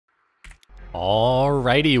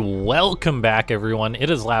Alrighty, welcome back everyone. It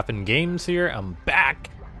is LaughNgamez here. I'm back,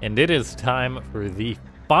 and it is time for the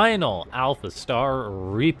final AlphaStar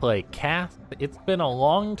replay cast. It's been a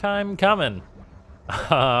long time coming.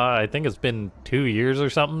 I think it's been 2 years or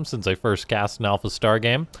something since I first cast an AlphaStar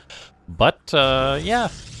game. But yeah,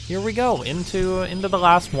 here we go into the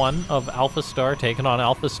last one of AlphaStar taking on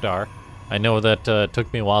AlphaStar. I know that it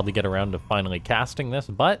took me a while to get around to finally casting this,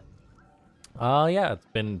 but yeah, it's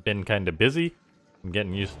been kind of busy. I'm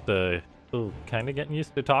getting used to, kind of getting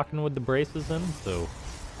used to talking with the braces in. So,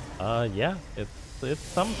 yeah, it's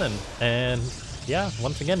something. And yeah,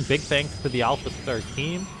 once again, big thanks to the AlphaStar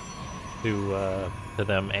team, to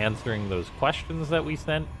them answering those questions that we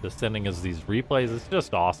sent, to sending us these replays. It's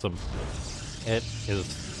just awesome. It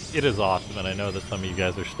is awesome, and I know that some of you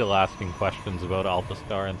guys are still asking questions about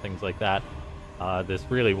AlphaStar and things like that. This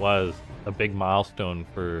really was a big milestone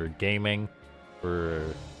for gaming.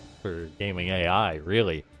 For gaming AI,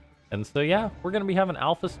 really. And so yeah, we're gonna be having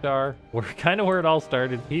AlphaStar. We're kind of where it all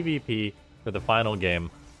started, PvP for the final game.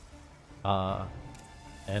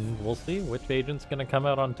 And we'll see which agent's gonna come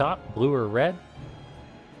out on top, blue or red.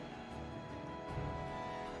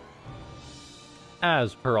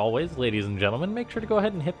 As per always, ladies and gentlemen, make sure to go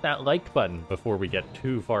ahead and hit that like button before we get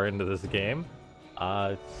too far into this game.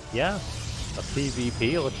 Yeah, a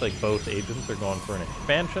PvP. It looks like both agents are going for an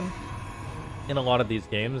expansion. In a lot of these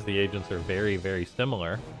games, the agents are very, very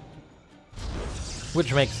similar,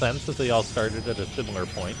 which makes sense as they all started at a similar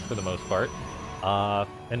point for the most part.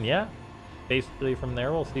 And yeah, basically from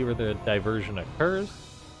there we'll see where the diversion occurs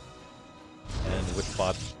and which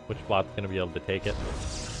bot's going to be able to take it.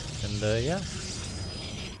 And yeah,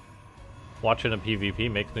 watching a PvP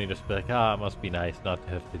makes me just be like, it must be nice not to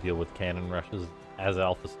have to deal with cannon rushes as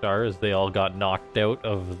AlphaStar, as they all got knocked out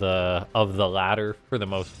of the ladder for the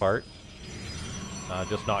most part.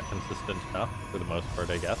 Just not consistent enough for the most part,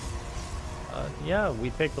 I guess. Yeah, we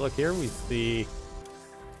take a look here. We see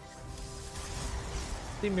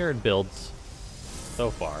mirrored builds so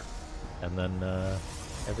far, and then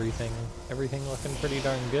everything looking pretty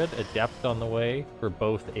darn good. Adept on the way for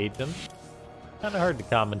both agents. Kind of hard to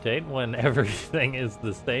commentate when everything is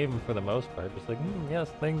the same for the most part. Just like, yes,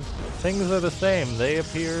 things are the same. They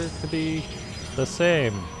appear to be the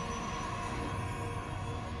same.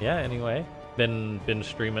 Yeah. Anyway. Been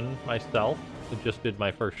streaming myself. I just did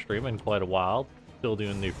my first stream in quite a while. Still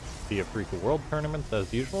doing the Africa World tournaments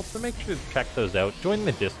as usual, so make sure to check those out. Join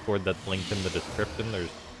the Discord that's linked in the description.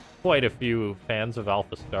 There's quite a few fans of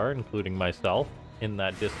AlphaStar, including myself, in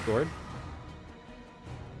that Discord.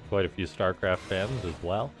 Quite a few Starcraft fans as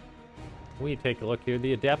well. We take a look here.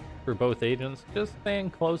 The Adept for both agents, just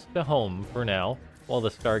staying close to home for now, while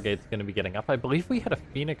the Stargate's going to be getting up. I believe we had a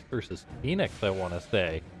Phoenix versus Phoenix, I want to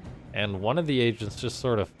say. And one of the agents just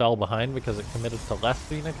sort of fell behind because it committed to less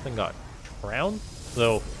Phoenix and got trounced.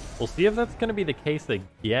 So we'll see if that's going to be the case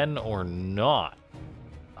again or not.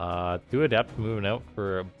 Two Adepts moving out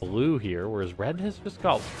for blue here, whereas red has just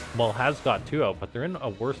got, well, has got two out, but they're in a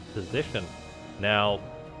worse position. Now,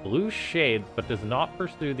 blue shades, but does not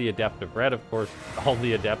pursue the Adept of red. Of course, all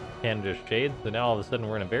the Adepts can just shade, so now all of a sudden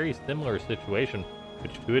we're in a very similar situation,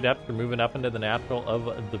 which two Adepts are moving up into the natural of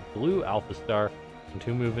the blue AlphaStar, and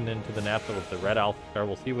two moving into the natural of the red AlphaStar.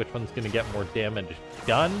 We'll see which one's going to get more damage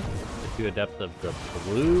done. The two Adepts of the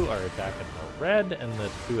blue are attacking the red, and the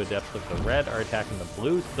two Adepts of the red are attacking the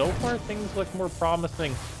blue. So far, things look more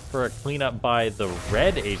promising for a cleanup by the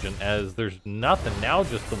red agent, as there's nothing. Now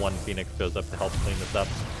just the one Phoenix shows up to help clean this up.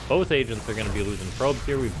 Both agents are going to be losing probes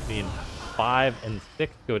here. We've seen 5 and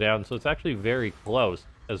 6 go down, so it's actually very close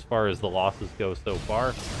as far as the losses go so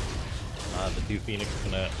far. The two Phoenix are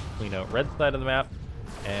going to clean out red side of the map,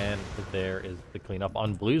 and there is the cleanup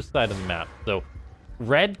on blue side of the map. So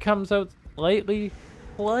red comes out slightly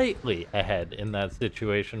ahead in that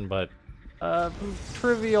situation, but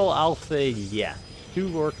trivial, I'll say yes.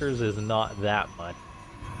 2 workers is not that much.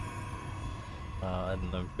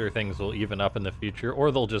 And I'm sure things will even up in the future,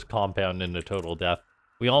 or they'll just compound into total death.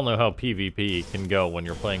 We all know how PvP can go when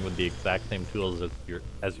you're playing with the exact same tools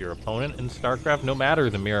as your opponent in Starcraft, no matter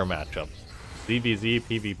the mirror matchups. ZVZ,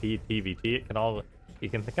 PvP, TVT, it can all... You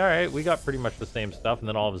can think, alright, we got pretty much the same stuff, and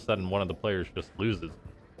then all of a sudden one of the players just loses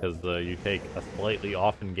because you take a slightly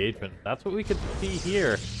off engagement. That's what we could see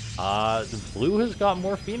here. Blue has got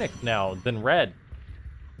more Phoenix now than red.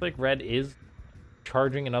 Looks like red is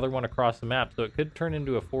charging another one across the map, so it could turn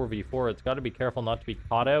into a 4v4. It's got to be careful not to be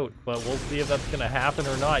caught out, but we'll see if that's going to happen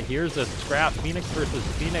or not. Here's a scrap, Phoenix versus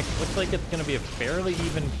Phoenix. Looks like it's going to be a fairly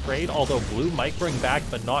even trade, although blue might bring back,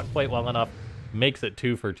 but not quite well enough. Makes it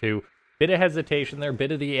 2 for 2. Bit of hesitation there,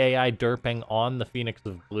 bit of the AI derping on the Phoenix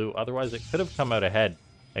of Blue. Otherwise, it could have come out ahead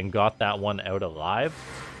and got that one out alive,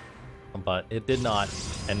 but it did not.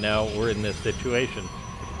 And now we're in this situation.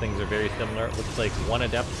 Things are very similar. It looks like one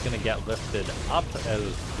Adept is going to get lifted up as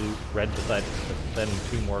Red decides to send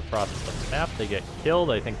 2 more across the map. They get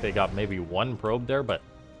killed. I think they got maybe 1 probe there, but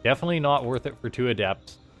definitely not worth it for 2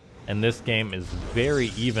 Adepts. And this game is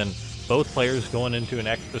very even. Both players going into an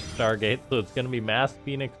extra Stargate, so it's going to be Mass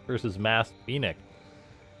Phoenix versus Mass Phoenix.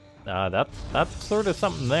 That's sort of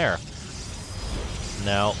something there.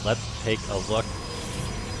 Now, let's take a look.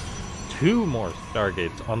 2 more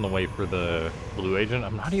Stargates on the way for the Blue Agent.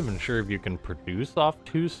 I'm not even sure if you can produce off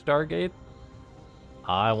 2 Stargates.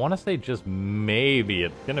 I want to say just maybe.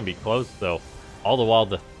 It's going to be close, though. All the while,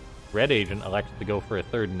 the Red Agent elects to go for a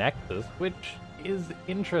 3rd Nexus, which is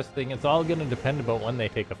interesting. It's all going to depend about when they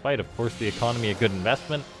take a fight. Of course, the economy a good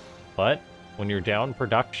investment, but when you're down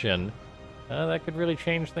production, that could really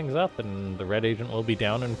change things up, and the Red Agent will be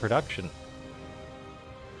down in production.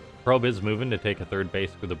 Probe is moving to take a 3rd base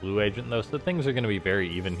for the Blue Agent, though, so things are going to be very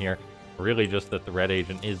even here. Really just that the Red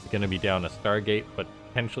Agent is going to be down a Stargate, but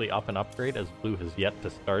potentially up an upgrade, as Blue has yet to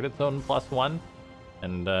start its own +1.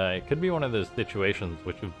 And it could be one of those situations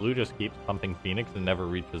which if Blue just keeps pumping Phoenix and never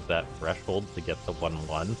reaches that threshold to get the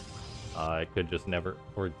 1-1, it could just never,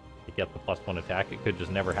 or to get the +1 attack, it could just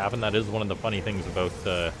never happen. That is one of the funny things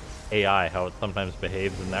about AI, how it sometimes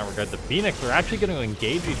behaves in that regard. The Phoenix are actually going to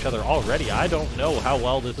engage each other already. I don't know how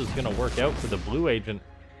well this is going to work out for the Blue Agent,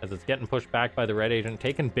 as it's getting pushed back by the Red Agent,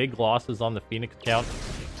 taking big losses on the Phoenix count.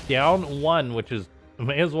 Down 1, which is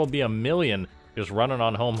may as well be a million. Just running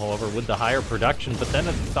on home, however, with the higher production, but then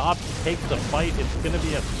it stops, takes the fight. It's going to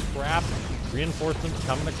be a scrap. Reinforcements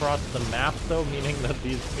coming across the map, though, meaning that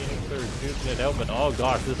these Phoenix are juicing it out. But oh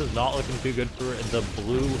gosh, this is not looking too good for the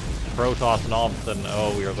Blue Protoss, and all of a sudden,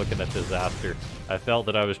 oh, we are looking at disaster. I felt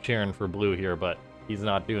that I was cheering for Blue here, but he's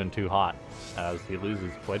not doing too hot, as he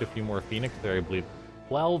loses quite a few more Phoenix there, I believe.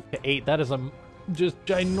 12-8, that is a just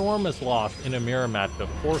ginormous loss in a mirror matchup.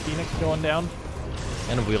 4 Phoenix going down,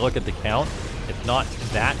 and if we look at the count, it's not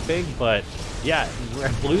that big, but yeah,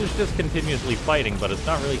 Blue's just continuously fighting, but it's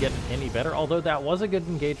not really getting any better, although that was a good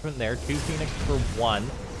engagement there. 2 Phoenix for 1.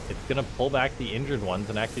 It's going to pull back the injured ones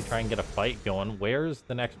and actually try and get a fight going. Where's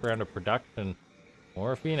the next round of production?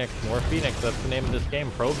 More Phoenix, that's the name of this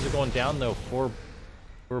game. Probes are going down, though, for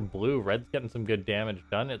Blue. Red's getting some good damage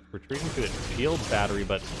done. It's retreating to its shield battery,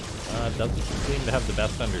 but doesn't seem to have the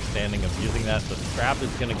best understanding of using that. The scrap is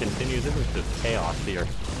going to continue. This is just chaos here.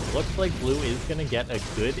 Looks like Blue is going to get a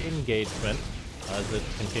good engagement as it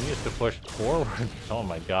continues to push forward. Oh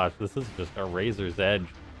my gosh, this is just a razor's edge.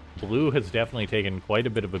 Blue has definitely taken quite a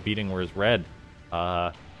bit of a beating, whereas Red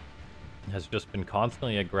has just been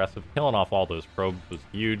constantly aggressive. Killing off all those probes was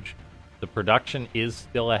huge. The production is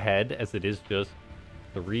still ahead, as it is just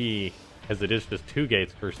 2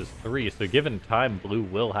 gates versus 3. So given time, Blue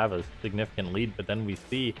will have a significant lead, but then we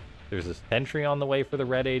see there's a sentry on the way for the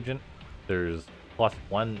Red Agent. There's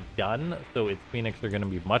 +1 done, so its Phoenix are going to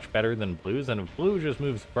be much better than Blue's, and if Blue just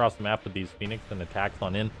moves across the map with these Phoenix and attacks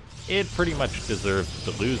on in, it pretty much deserves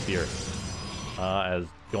to lose here. As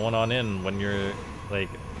going on in when you're, like,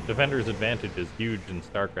 Defender's advantage is huge in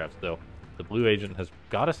Starcraft, so the Blue Agent has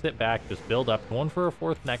got to sit back, just build up, going for a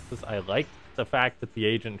 4th Nexus. I like the fact that the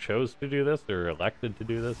Agent chose to do this, or elected to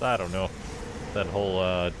do this. I don't know. That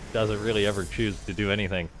whole, doesn't really ever choose to do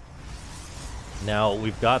anything. Now,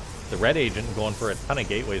 we've got the Red Agent going for a ton of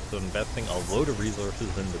gateways, so investing a load of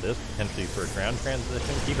resources into this, potentially for a ground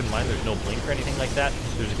transition. Keep in mind, there's no blink or anything like that.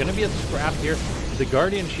 There's going to be a scrap here. The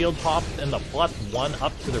Guardian Shield pops, and the +1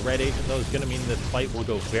 up to the Red Agent, though, is going to mean this fight will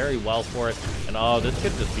go very well for it. And, oh, this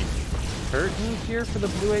could just be curtains here for the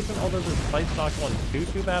Blue Agent, although this fight's not going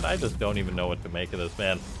too bad. I just don't even know what to make of this,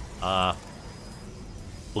 man.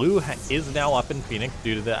 Blue is now up in Phoenix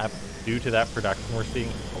due to that production. We're seeing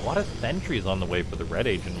a lot of sentries on the way for the Red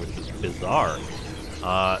Agent, which is bizarre.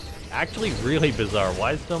 Actually really bizarre.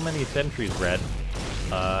 Why so many sentries, Red?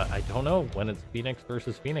 I don't know. When it's Phoenix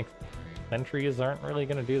versus Phoenix, sentries aren't really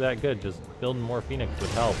going to do that good. Just building more Phoenix would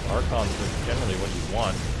help. Archons are generally what you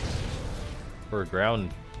want for a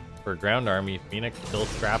ground army. Phoenix still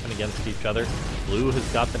scrapping against each other. Blue has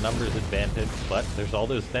got the numbers advantage, but there's all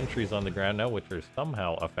those sentries on the ground now, which are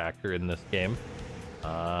somehow a factor in this game.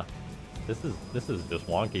 This is just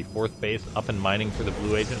wonky. 4th base up and mining for the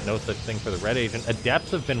Blue Agent. No such thing for the Red Agent.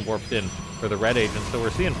 Adepts have been warped in for the Red Agent, so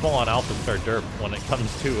we're seeing full-on AlphaStar derp when it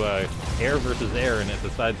comes to air versus air, and it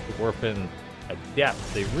decides to warp in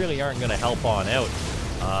Adepts. They really aren't going to help on out.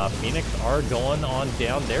 Phoenix are going on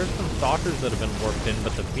down. There's some Stalkers that have been warped in,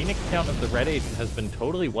 but the Phoenix count of the Red Agent has been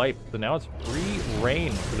totally wiped. So now it's free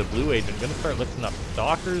reign for the Blue Agent. Gonna start lifting up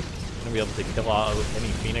Stalkers. Gonna be able to kill out any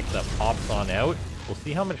Phoenix that pops on out. We'll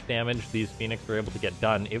see how much damage these Phoenix are able to get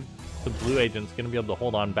done. If the Blue Agent's gonna be able to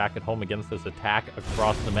hold on back at home against this attack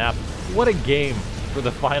across the map. What a game for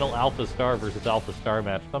the final AlphaStar versus AlphaStar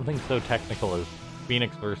match. Something so technical as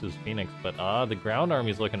Phoenix versus Phoenix, but the ground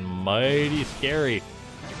army's looking mighty scary.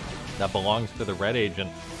 That belongs to the Red Agent.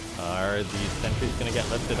 Are these sentries going to get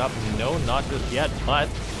lifted up? No, not just yet, but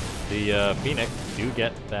the Phoenix do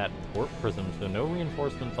get that warp prism, so no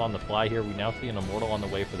reinforcements on the fly here. We now see an Immortal on the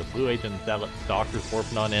way for the Blue Agent. Zealot Stalkers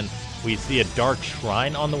warping on in. We see a Dark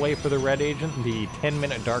Shrine on the way for the Red Agent. The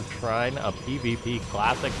 10-minute Dark Shrine, a PvP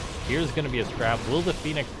classic. Here's going to be a scrap. Will the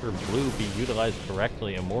Phoenix for Blue be utilized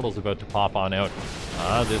correctly? Immortal's about to pop on out.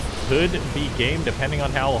 This could be game depending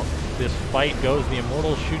on how this fight goes. The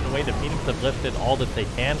Immortals shooting away. The Phoenix have lifted all that they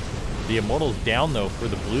can. The Immortals down, though, for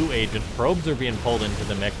the Blue Agent. Probes are being pulled into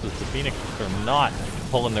the mix as the Phoenix are not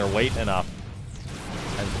pulling their weight enough.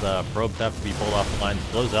 As probes have to be pulled off the line.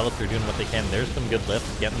 Slow Zealots are doing what they can. There's some good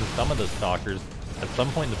lifts, getting some of the Stalkers. At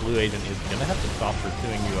some point, the Blue Agent is going to have to stop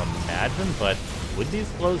pursuing, you imagine, but with these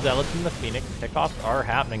slow Zealots and the Phoenix, pickoffs are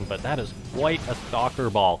happening, but that is quite a Stalker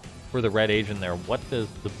ball for the Red Agent there. What does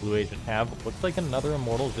the Blue Agent have? Looks like another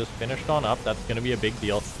Immortal just finished on up. That's going to be a big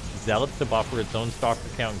deal. Zealots to buffer its own Stalker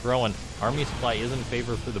count growing. Army supply is in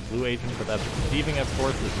favor for the Blue Agent, but that's receiving, of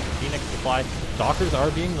course. This is Phoenix supply. Stalkers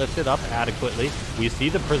are being lifted up adequately. We see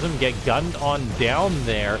the Prism get gunned on down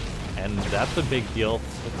there, and that's a big deal.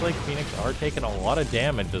 Looks like Phoenix are taking a lot of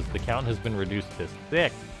damage as the count has been reduced to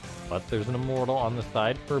 6. But there's an Immortal on the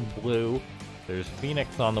side for Blue. There's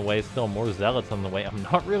Phoenix on the way, still more Zealots on the way. I'm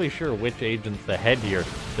not really sure which agent's ahead here.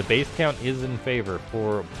 The base count is in favor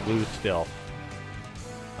for Blue still.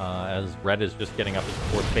 As Red is just getting up his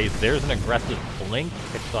 4th base. There's an aggressive blink.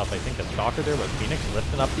 Picks off, I think, a Stalker there, but Phoenix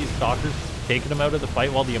lifting up these Stalkers, taking them out of the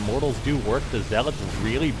fight while the Immortals do work. The Zealots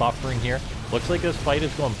really buffering here. Looks like this fight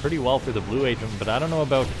is going pretty well for the Blue Agent, but I don't know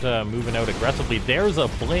about moving out aggressively. There's a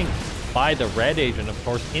blink by the Red Agent, of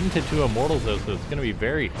course, into 2 Immortals, though, so it's going to be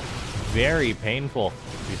very, very painful.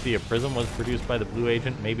 You see a Prism was produced by the Blue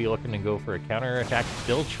Agent, maybe looking to go for a counterattack,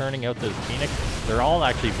 still churning out those Phoenix. They're all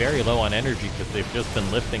actually very low on energy because they've just been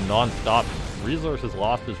lifting non-stop. Resources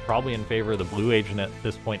lost is probably in favor of the Blue Agent at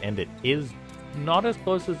this point, and it is not as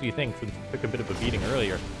close as you think since it took a bit of a beating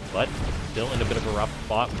earlier, but still in a bit of a rough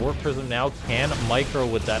spot. Warp Prism now can micro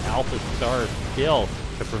with that AlphaStar skill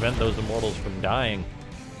to prevent those Immortals from dying,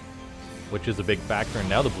 which is a big factor. And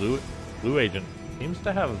now the Blue Agent seems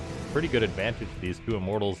to have pretty good advantage. These 2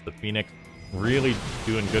 Immortals, the Phoenix, really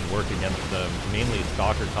doing good work against the mainly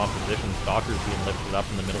Stalker composition. Stalkers being lifted up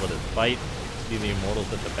in the middle of this fight. See the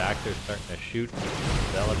Immortals at the back, they're starting to shoot.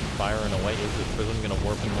 Zealots firing away. Is this Prism going to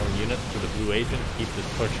warp in more units for the Blue Agent? Keep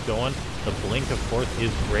this push going. The blink, of course,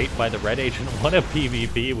 is great by the Red Agent. What a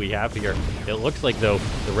PvP we have here. It looks like, though,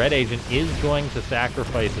 the Red Agent is going to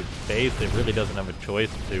sacrifice its base. It really doesn't have a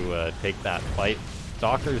choice to take that fight.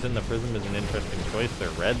 Stalkers in the Prism is an interesting choice. They're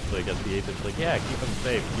red, so I guess the agent's like, yeah, keep them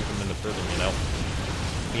safe, keep them in the Prism, you know.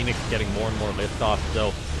 Phoenix getting more and more liftoff,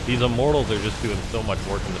 so these Immortals are just doing so much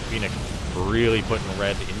work, and the Phoenix really putting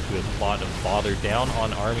Red into a spot of bother. Down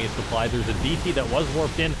on Army Supply, there's a DT that was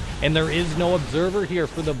warped in, and there is no Observer here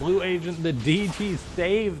for the Blue Agent. The DT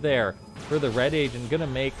save there for the Red Agent, gonna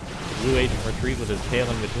make the Blue Agent retreat with his tail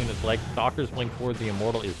in between its legs. Stalkers blink forward, the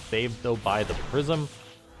Immortal is saved, though, by the Prism.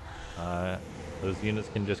 Those units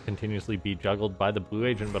can just continuously be juggled by the Blue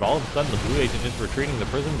Agent, but all of a sudden the Blue Agent is retreating. The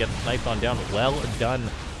Prism gets sniped on down. Well done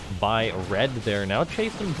by Red there. Now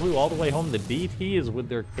chasing Blue all the way home. The DT is with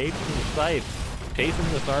their capes in sight, chasing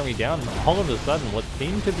this army down. And all of a sudden, what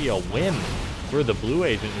seemed to be a win for the Blue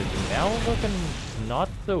Agent is now looking not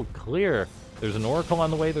so clear. There's an Oracle on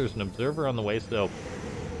the way. There's an Observer on the way, so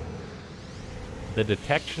the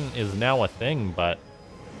detection is now a thing, but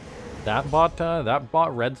that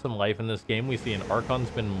bought Red some life in this game. We see an Archon's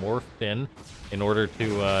been morphed in order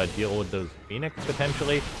to deal with those Phoenix,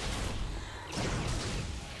 potentially.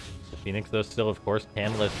 The Phoenix, though, still, of course,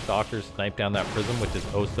 can let Stalkers snipe down that Prism, which is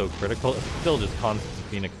oh so critical. It's still just constant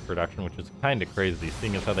Phoenix production, which is kind of crazy,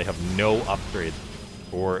 seeing as how they have no upgrades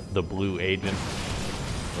for the Blue Agent.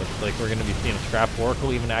 Looks like we're going to be seeing Scrap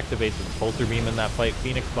Oracle even activate the Pulsar Beam in that fight.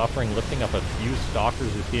 Phoenix buffering, lifting up a few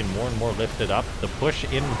Stalkers. We're seeing more and more lifted up. The push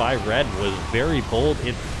in by Red was very bold.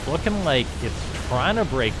 It's looking like it's trying to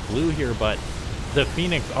break Blue here, but the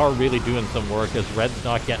Phoenix are really doing some work as Red's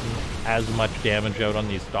not getting as much damage out on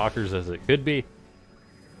these Stalkers as it could be.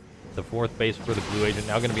 The fourth base for the blue agent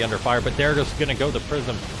now going to be under fire, but they're just going to go the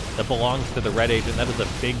prism that belongs to the red agent. That is a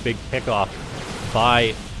big pickoff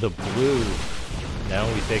by the blue. Now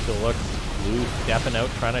we take a look. Blue stepping out,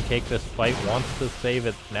 trying to take this fight, wants to save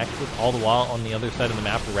its nexus. All the while on the other side of the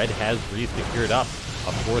map, red has re-secured up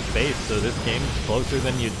a fourth base, so this game's closer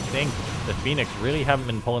than you'd think. The Phoenix really haven't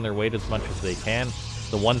been pulling their weight as much as they can.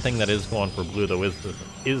 The one thing that is going for blue, though, is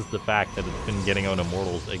the fact that it's been getting out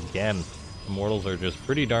Immortals again. Immortals are just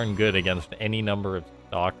pretty darn good against any number of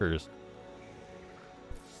Stalkers.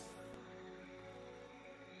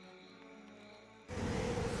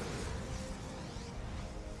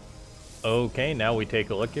 Okay, now we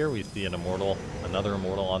take a look here. We see an Immortal, another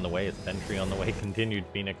Immortal on the way, a Sentry on the way, continued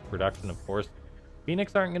Phoenix production, of course.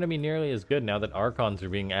 Phoenix aren't going to be nearly as good now that Archons are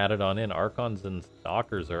being added on in. Archons and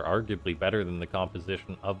Stalkers are arguably better than the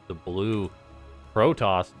composition of the blue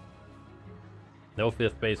Protoss. No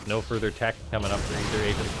fifth base, no further tech coming up for either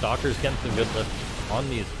agent. Stalkers getting some good lift on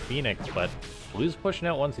these Phoenix, but blue's pushing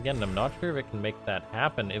out once again, and I'm not sure if it can make that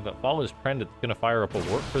happen. If it follows trend, it's going to fire up a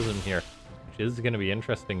Warp Prism here, which is going to be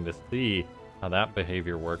interesting to see how that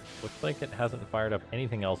behavior works. Looks like it hasn't fired up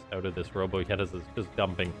anything else out of this robo yet, as it's just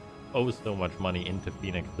dumping so much money into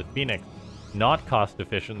Phoenix. The Phoenix, not cost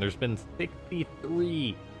efficient. There's been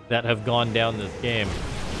 63 that have gone down this game.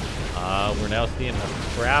 We're now seeing a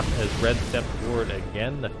scrap as red steps forward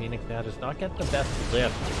again. The Phoenix now does not get the best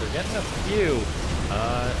lift. They're getting a few.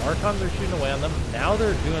 Archons are shooting away on them. Now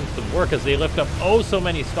they're doing some work as they lift up so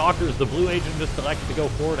many Stalkers. The blue agent just elects to go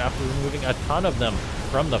forward after removing a ton of them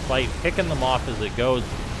from the fight, picking them off as it goes.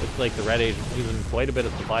 Looks like the red agent losing quite a bit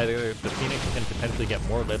of supply there. The Phoenix can potentially get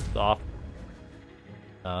more lifts off.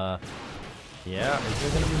 Yeah, is there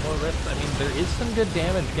going to be more lifts? I mean, there is some good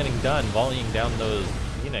damage getting done volleying down those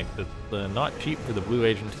Phoenix. It's not cheap for the blue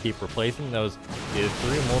agent to keep replacing those. The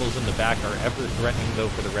three Immortals in the back are ever threatening, though,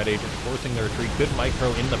 for the red agent, forcing the retreat. Good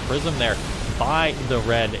micro in the prism there by the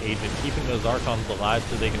red agent, keeping those Archons alive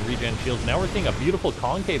so they can regen shields. Now we're seeing a beautiful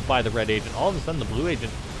concave by the red agent. All of a sudden, the blue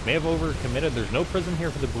agent may have overcommitted. There's no prism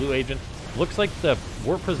here for the blue agent. Looks like the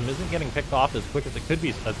warp prism isn't getting picked off as quick as it could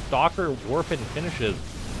be. A Stalker warp and finishes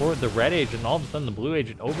for the red agent. All of a sudden, the blue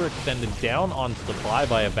agent overextended down on supply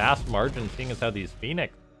by a vast margin, seeing as how these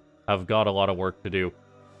Phoenix have got a lot of work to do.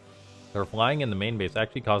 They're flying in the main base,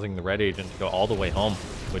 actually causing the red agent to go all the way home,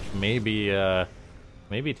 which may be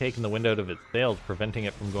taking the wind out of its sails, preventing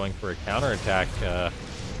it from going for a counterattack. The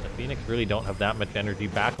Phoenix really don't have that much energy.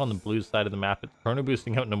 Back on the blue side of the map, it's chrono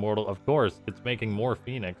boosting out an Immortal. Of course, it's making more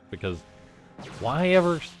Phoenix, because why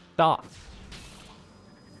ever stop?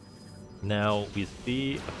 Now, we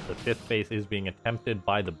see the fifth base is being attempted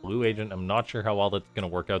by the blue agent. I'm not sure how well that's going to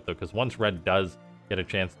work out, though, because once red does get a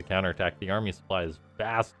chance to counterattack, the army supply is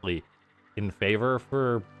vastly in favor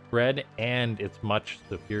for red, and it's much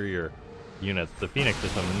superior units. The Phoenix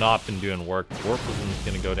just have not been doing work. Warp Prism is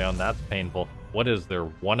going to go down. That's painful. What is there?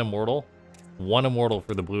 One Immortal? One Immortal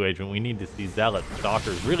for the blue agent. We need to see Zealots,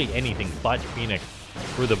 Stalkers, really anything but Phoenix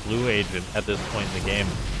for the blue agent at this point in the game.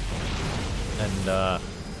 And,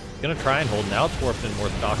 gonna try and hold. Now it's warped in more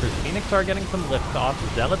Stalkers. Phoenix are getting some lift off.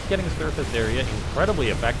 Zealot's getting surface area. Incredibly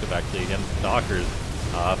effective, actually, against Stalkers.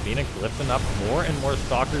 Phoenix lifting up more and more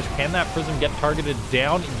Stalkers. Can that prism get targeted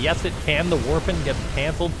down? Yes, it can. The warping gets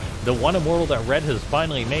canceled. The one Immortal that red has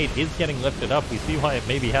finally made is getting lifted up. We see why it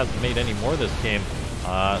maybe hasn't made any more this game.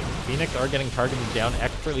 Phoenix are getting targeted down.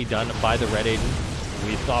 Expertly done by the red agent.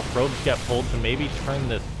 We saw probes get pulled to maybe turn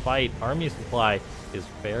this fight. Army supply is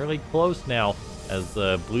fairly close now, as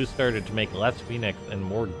the blue started to make less Phoenix and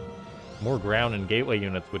more ground and gateway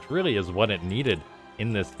units, which really is what it needed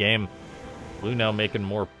in this game. Blue now making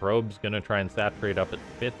more probes, gonna try and saturate up its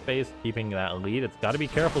fifth base, keeping that lead. It's got to be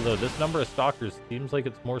careful, though. This number of Stalkers seems like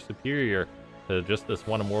it's more superior to just this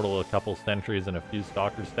one Immortal, a couple Sentries, and a few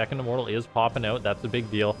Stalkers. Second Immortal is popping out. That's a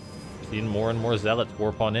big deal. We're seeing more and more Zealots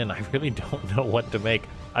warp on in. I really don't know what to make.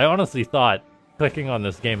 I honestly thought, clicking on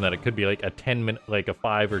this game, that it could be like a 10-minute, like a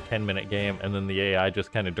 5 or 10-minute game, and then the AI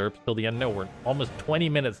just kind of derps till the end. No, we're almost 20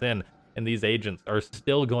 minutes in, and these agents are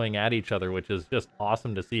still going at each other, which is just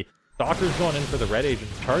awesome to see. Stalkers going in for the red agent.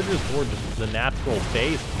 Charges towards the natural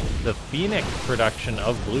base. The Phoenix production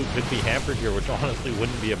of blue could be hampered here, which honestly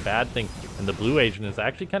wouldn't be a bad thing. And the blue agent is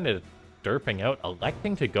actually kind of derping out,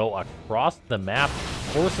 electing to go across the map,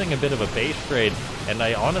 forcing a bit of a base trade. And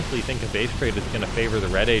I honestly think a base trade is going to favor the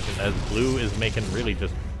red agent, as blue is making really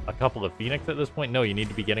just a couple of Phoenix at this point. No, you need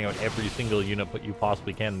to be getting out every single unit that you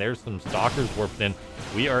possibly can. There's some Stalkers warped in.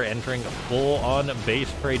 We are entering a full-on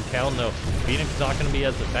base trade town, though. Phoenix is not going to be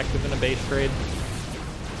as effective in a base trade.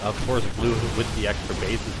 Of course, blue with the extra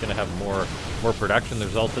base is going to have more production.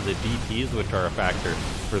 There's also the DPs, which are a factor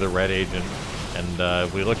for the red agent. And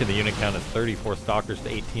if we look at the unit count, it's 34 stalkers to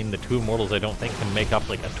 18. The 2 immortals I don't think can make up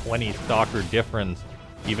like a 20 stalker difference,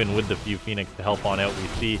 even with the few Phoenix to help on out. We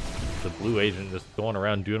see the blue agent just going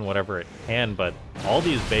around doing whatever it can, but all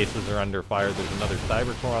these bases are under fire. There's another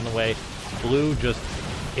cyber core on the way. Blue just,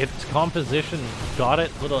 its composition got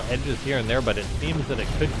its little edges here and there, but it seems that it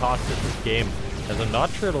could cost it this game, as I'm not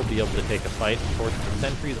sure it'll be able to take a fight. Of course, the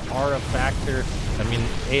sentries are a factor. I mean,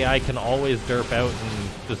 AI can always derp out and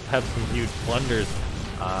just have some huge blunders.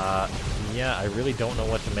 Yeah, I really don't know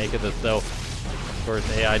what to make of this, though. Of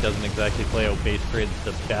course, AI doesn't exactly play out base trades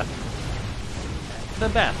the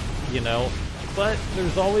best, you know? But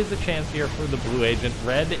there's always a chance here for the blue agent.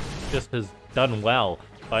 Red just has done well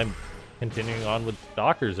by continuing on with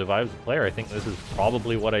stalkers. If I was a player, I think this is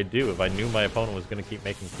probably what I'd do. If I knew my opponent was going to keep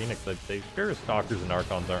making Phoenix, I'd say, sure, stalkers and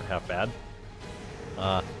Archons aren't half bad.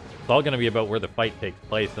 It's all going to be about where the fight takes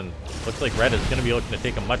place, and looks like Red is going to be looking to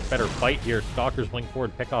take a much better fight here. Stalkers blink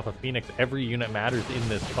forward, pick off a Phoenix. Every unit matters in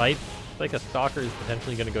this fight. It's like a Stalker is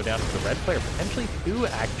potentially going to go down to the red player, potentially 2,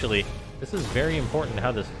 actually. This is very important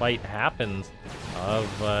how this fight happens.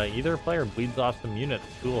 Of either player bleeds off some units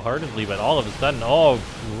foolhardily, but all of a sudden, oh,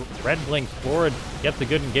 red blinks forward, gets a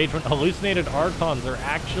good engagement. Hallucinated Archons are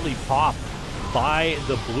actually popped by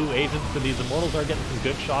the blue agents, so these immortals are getting some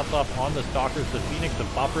good shots off on the stalkers. The Phoenix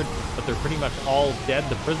have buffered, but they're pretty much all dead.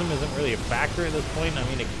 The Prism isn't really a factor at this point. I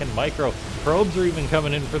mean, it can micro. Probes are even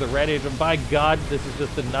coming in for the red agent. By God, this is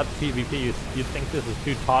just a nuts PvP. You'd think this is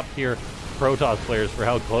 2 top-tier Protoss players for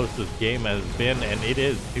how close this game has been, and it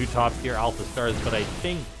is 2 top-tier Alpha Stars, but I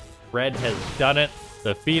think Red has done it.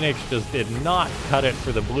 The Phoenix just did not cut it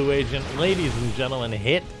for the blue agent. Ladies and gentlemen,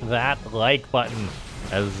 hit that like button,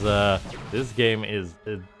 as this game is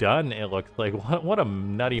done, it looks like. What a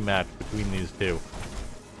nutty match between these 2.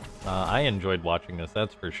 I enjoyed watching this,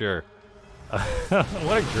 that's for sure.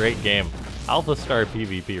 What a great game. AlphaStar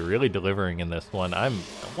PvP really delivering in this one.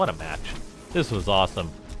 What a match. This was awesome.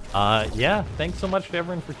 Yeah, thanks so much to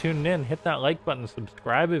everyone for tuning in. Hit that like button,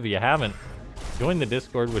 subscribe if you haven't. Join the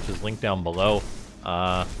Discord, which is linked down below.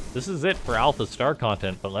 This is it for AlphaStar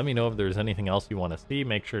content, but let me know if there's anything else you want to see.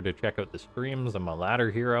 Make sure to check out the streams. I'm a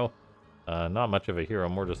ladder hero. Not much of a hero,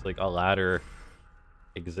 more just like a ladder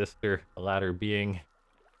exister, a ladder being,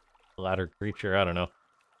 a ladder creature, I don't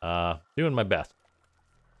know. Doing my best.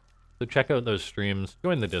 So check out those streams,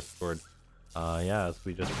 join the Discord. Yeah, as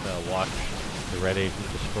we just watch the red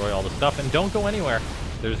agent destroy all the stuff, and don't go anywhere.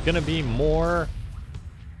 There's gonna be more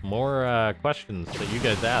questions that you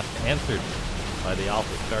guys asked answered by the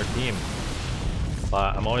AlphaStar team.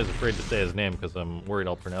 I'm always afraid to say his name because I'm worried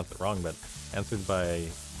I'll pronounce it wrong, but answered by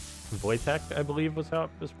Wojtek, I believe was how it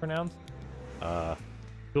was pronounced.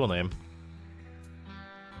 Cool name.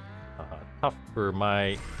 Tough for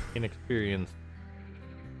my inexperienced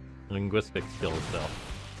linguistic skills, though.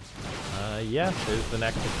 Yeah, there's the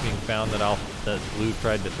nexus being found that Blue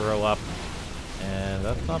tried to throw up. And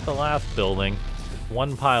that's not the last building. Just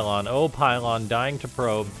 1 pylon. Oh, pylon dying to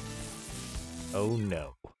probe. Oh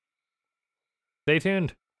no. Stay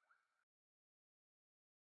tuned.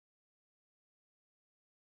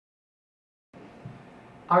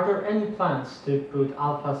 Are there any plans to put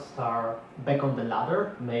AlphaStar back on the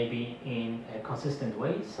ladder, maybe in a consistent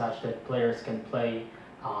way, such that players can play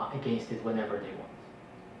against it whenever they want?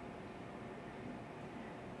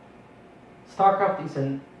 Starcraft is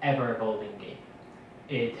an ever-evolving game.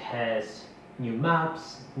 It has new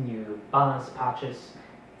maps, new balance patches.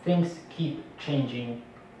 Things keep changing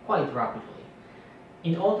quite rapidly.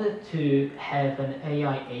 In order to have an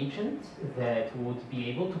AI agent that would be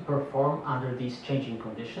able to perform under these changing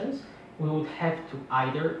conditions, we would have to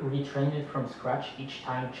either retrain it from scratch each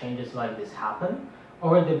time changes like this happen,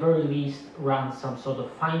 or at the very least run some sort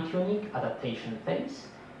of fine-tuning adaptation phase,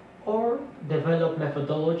 or develop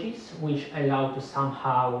methodologies which allow to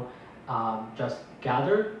somehow just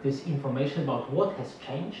gather this information about what has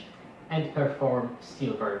changed and perform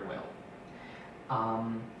still very well.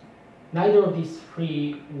 Neither of these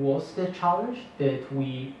 3 was the challenge that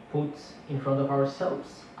we put in front of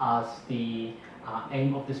ourselves as the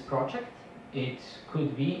aim of this project. It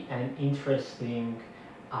could be an interesting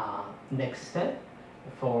next step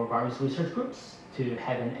for various research groups to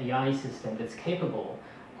have an AI system that's capable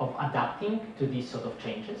of adapting to these sort of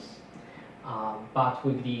changes. But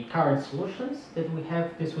with the current solutions that we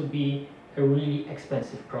have, this would be a really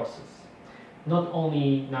expensive process. Not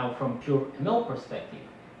only now from pure ML perspective,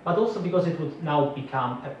 but also because it would now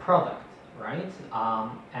become a product, right?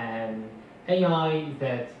 An AI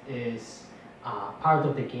that is part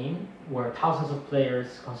of the game where thousands of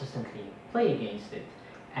players consistently play against it,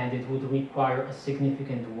 and it would require a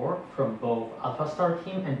significant work from both AlphaStar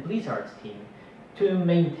team and Blizzard's team to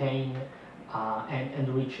maintain and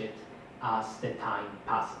enrich it as the time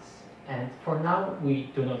passes. And for now,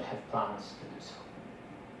 we do not have plans to do so.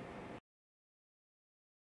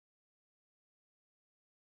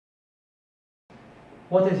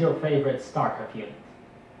 What is your favorite Starcraft unit?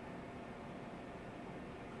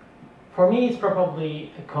 For me, it's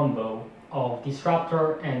probably a combo of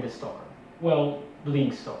Disruptor and the Stalker. Well,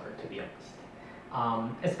 Blink Stalker, to be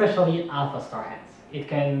honest. Especially AlphaStar has. It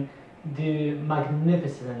can do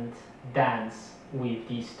magnificent dance with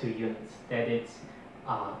these two units that it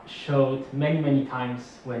showed many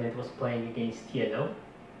times when it was playing against TLO.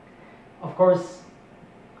 Of course,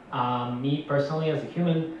 me personally as a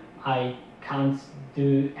human, I can't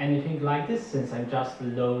do anything like this since I'm just a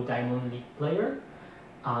low Diamond League player.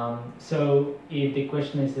 So if the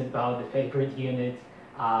question is about the favorite unit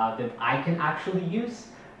that I can actually use,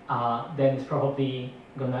 then it's probably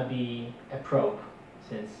gonna be a probe,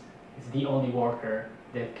 since it's the only worker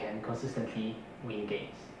that can consistently win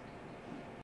games.